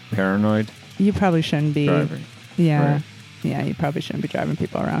paranoid You probably shouldn't be. driving. Yeah. Right. Yeah, you probably shouldn't be driving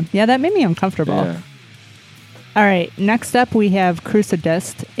people around. Yeah, that made me uncomfortable. Yeah. All right, next up we have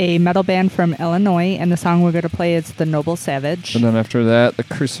Crucidist, a metal band from Illinois, and the song we're going to play is The Noble Savage. And then after that, the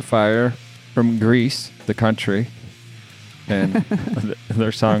Crucifier from Greece, the country. And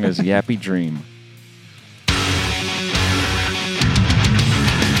their song is Yappy Dream.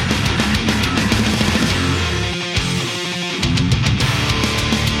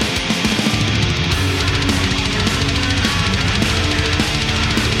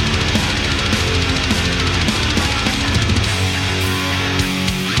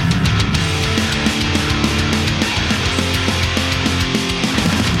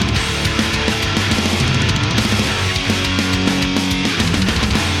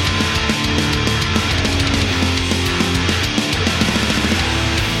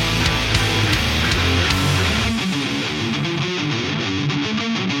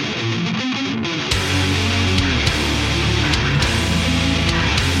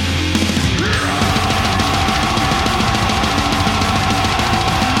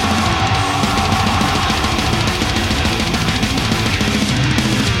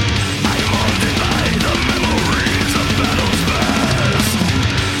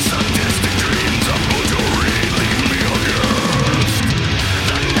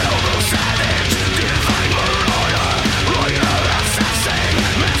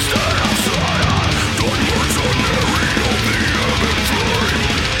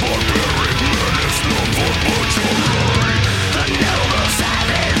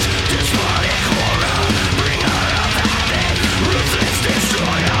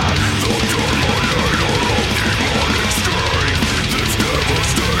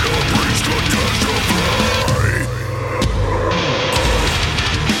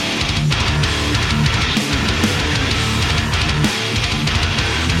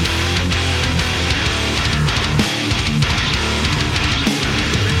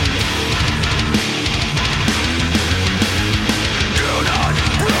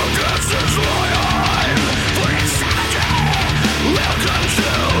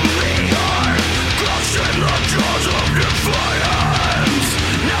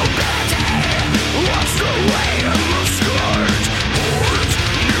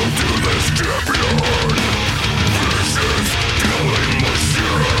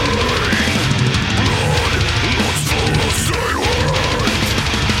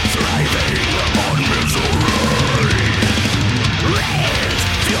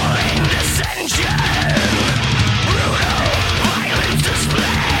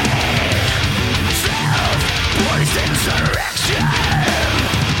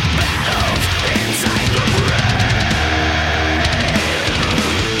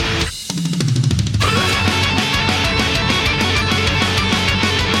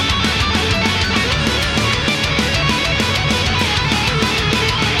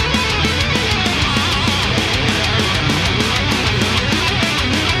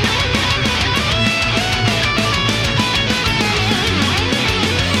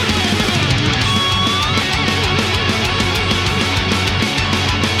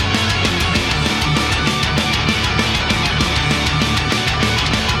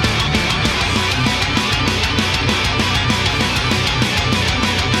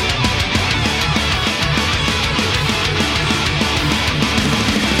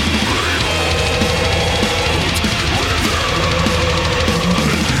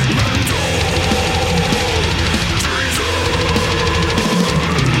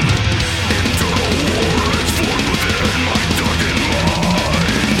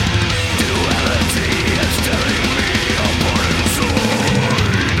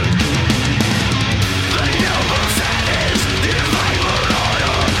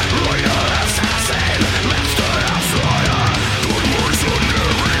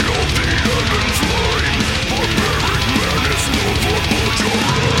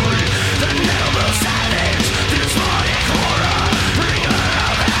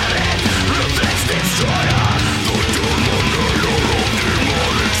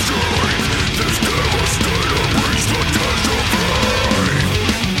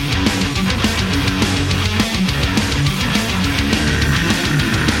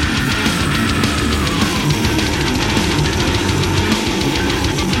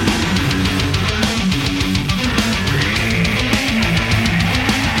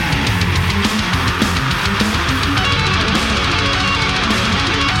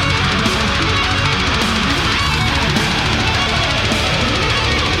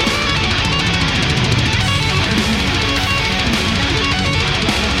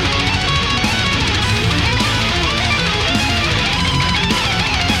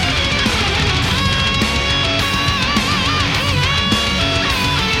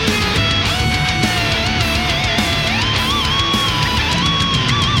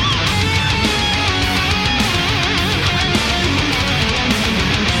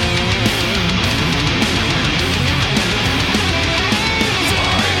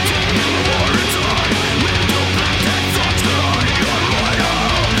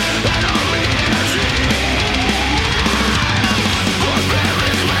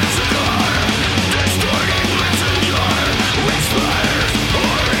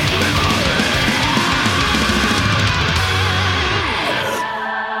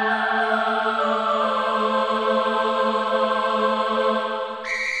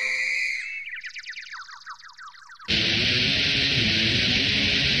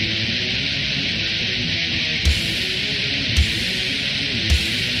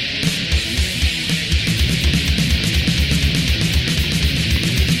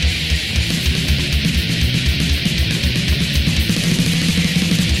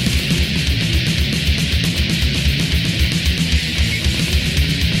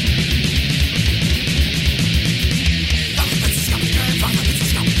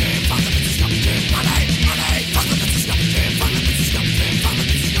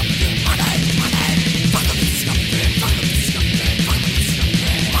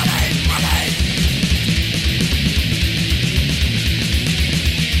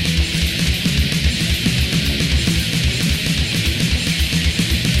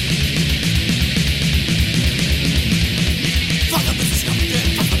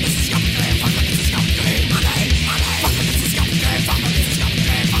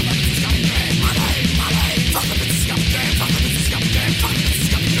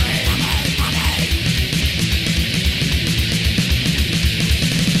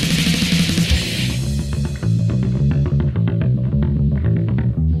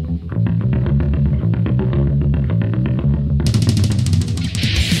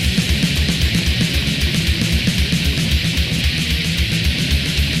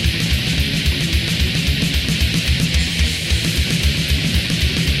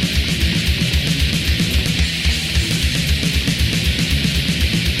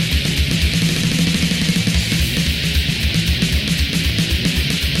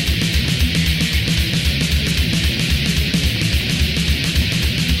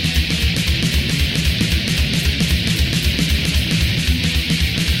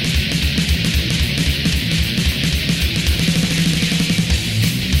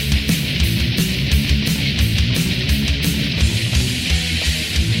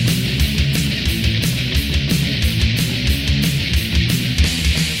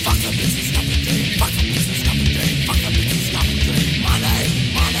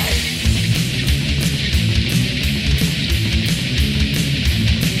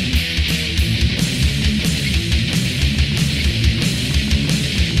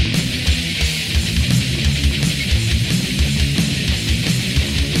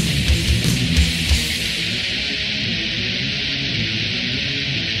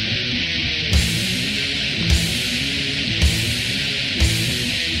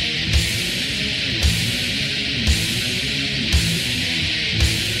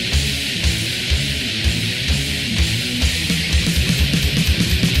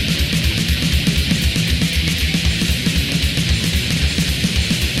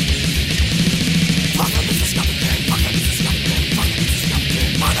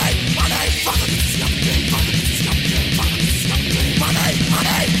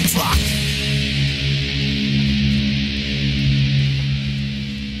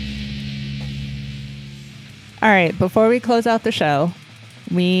 All right, before we close out the show,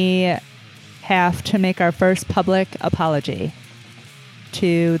 we have to make our first public apology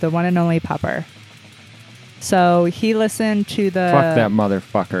to the one and only Popper. So he listened to the... Fuck that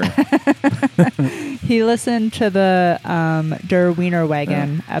motherfucker. He listened to the Der Wiener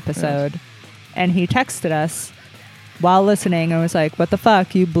Wagon episode, and he texted us while listening and was like, what the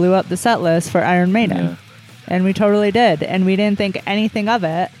fuck? You blew up the set list for Iron Maiden. Yeah. And we totally did, and we didn't think anything of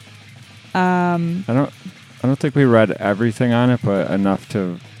it. I don't think we read everything on it, but enough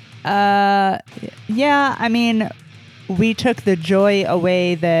to... Yeah, I mean, we took the joy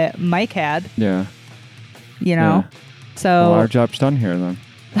away that Mike had. Yeah. You know? Yeah. So... Well, our job's done here, then.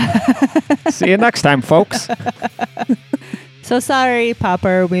 See you next time, folks. So sorry,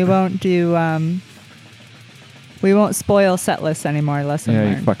 Popper. We won't do... we won't spoil set lists anymore. Lesson Yeah,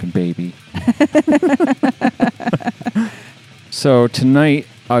 learned. you fucking baby. So tonight,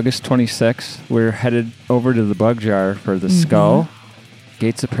 August 26th, we're headed over to the Bug Jar for the Skull,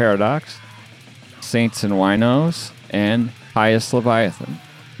 Gates of Paradox, Saints and Winos, and Highest Leviathan.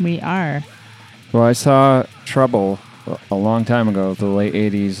 We are. Well, I saw Trouble a long time ago, the late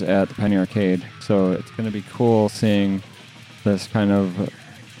 80s, at the Penny Arcade. So it's going to be cool seeing this kind of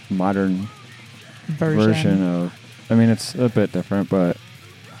modern version of... I mean, it's a bit different, but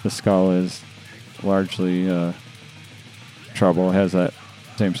the Skull is largely Trouble. It has that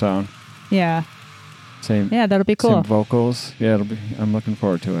same sound. Yeah. Same. Yeah, that'll be cool. Same vocals. Yeah, it'll be. I'm looking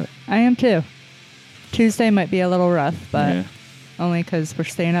forward to it. I am too. Tuesday might be a little rough, but Yeah. only because we're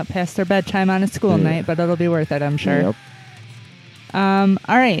staying up past their bedtime on a school night, but it'll be worth it, I'm sure. Yep. All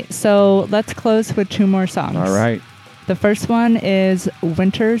right, so let's close with 2 more songs. All right. The first one is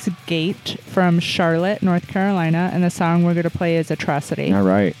Winter's Gate from Charlotte, North Carolina, and the song we're going to play is Atrocity. All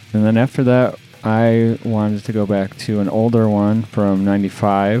right. And then after that, I wanted to go back to an older one from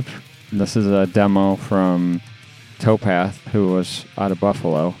 95. This is a demo from Towpath, who was out of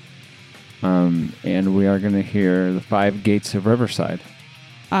Buffalo. And we are going to hear the 5 Gates of Riverside.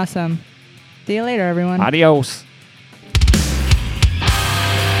 Awesome. See you later, everyone. Adios.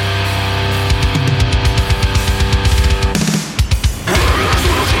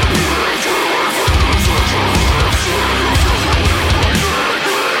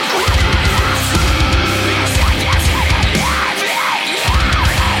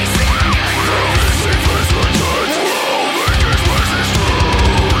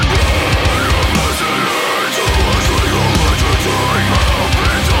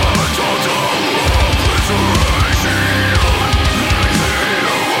 Surrender.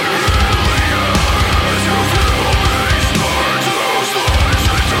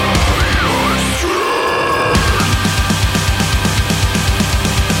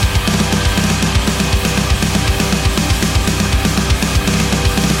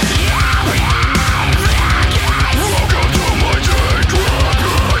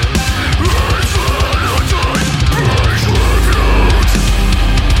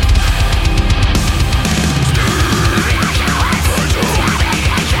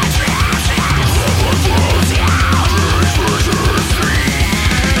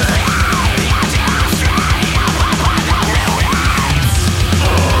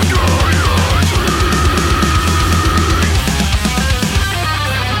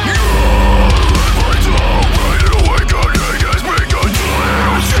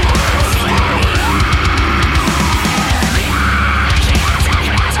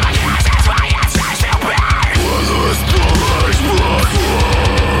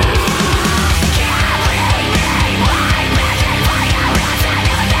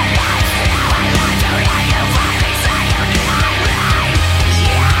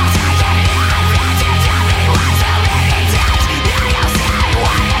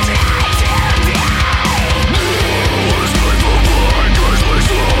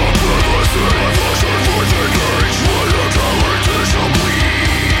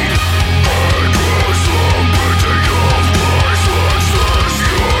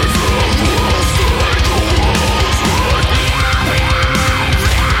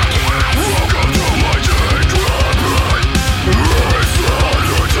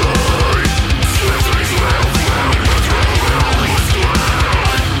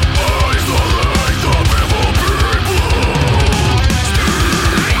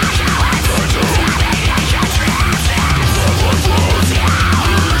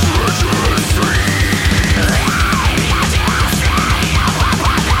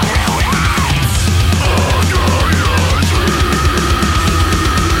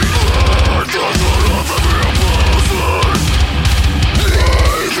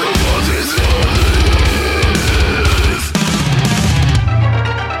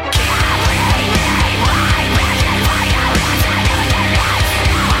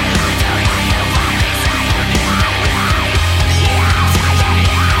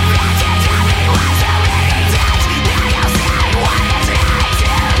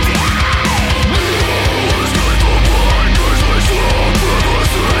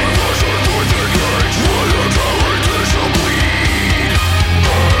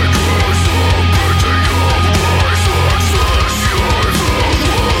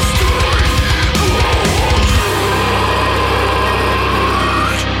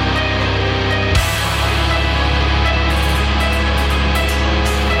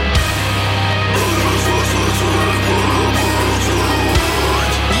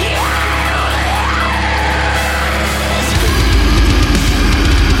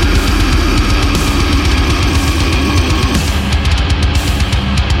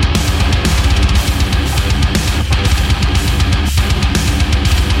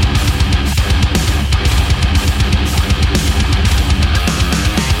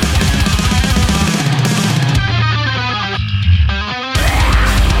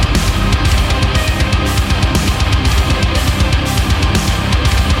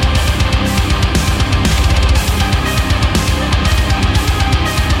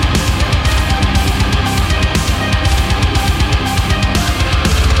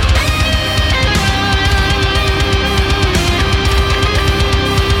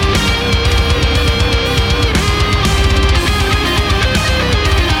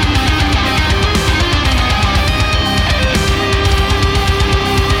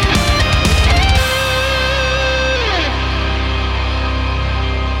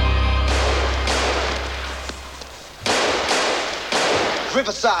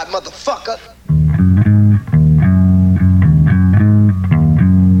 facade, motherfucker.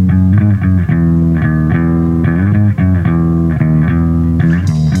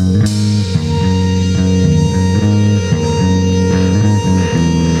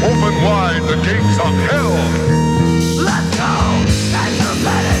 Open wide the gates of hell. Let's go! That's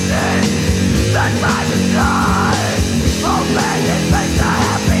humanity! That's my design! Open and make the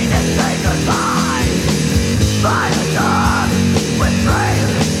happiness say goodbye! By the dark, with trail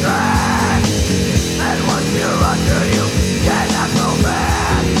and strength. And once you're under, you cannot go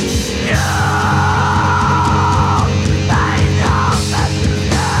back. You! I know that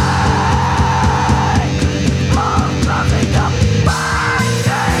today I'm loving up my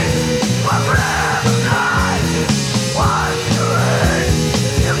days. Forever night. Once you're in,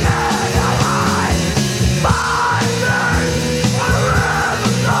 you cannot hide. My days.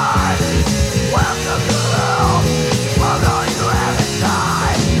 Forever night. Welcome to hell. Although you haven't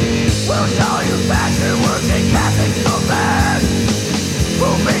died, we'll show you back to working Catholic so bad. Who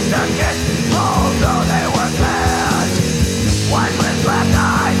beat the kids, although they were bad. One with black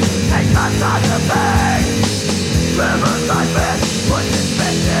eyes, and cuts on the face. Rivers on bed, puts his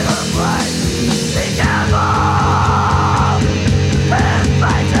fist in her place. The devil is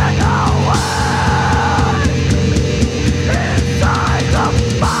facing away. Inside the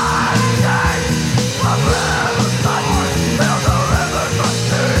body of Riverside, fill the rivers of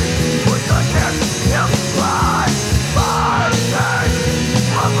sea with the tears you cry. Body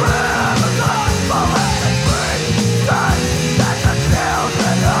of Riverside, forever free. Say that the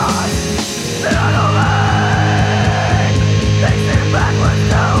children die. They are the rain. They seem backwards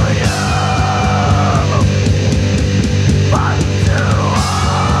to you. But to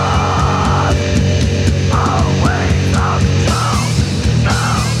us, our ways of truth. No,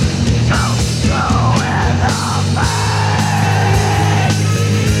 no, no, and the pain.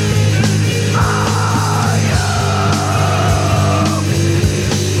 Are you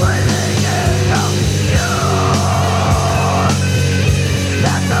living in you?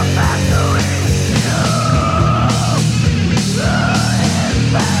 That's a factory.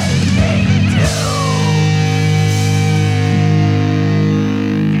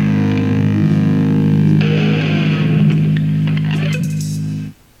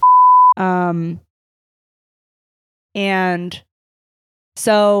 And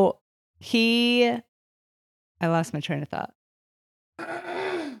so I lost my train of thought.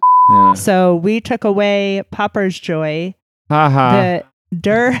 Yeah. So we took away Popper's joy Haha. that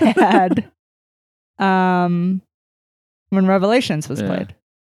Durr had when Revelations was Yeah. played.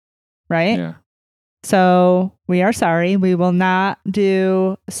 Right? Yeah. So we are sorry. We will not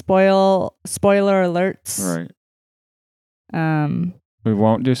do spoiler alerts. Right. Um We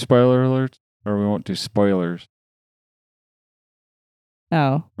won't do spoiler alerts, or we won't do spoilers,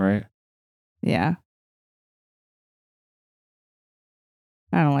 oh, right? yeah.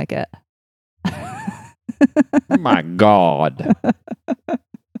 I don't like it. My God.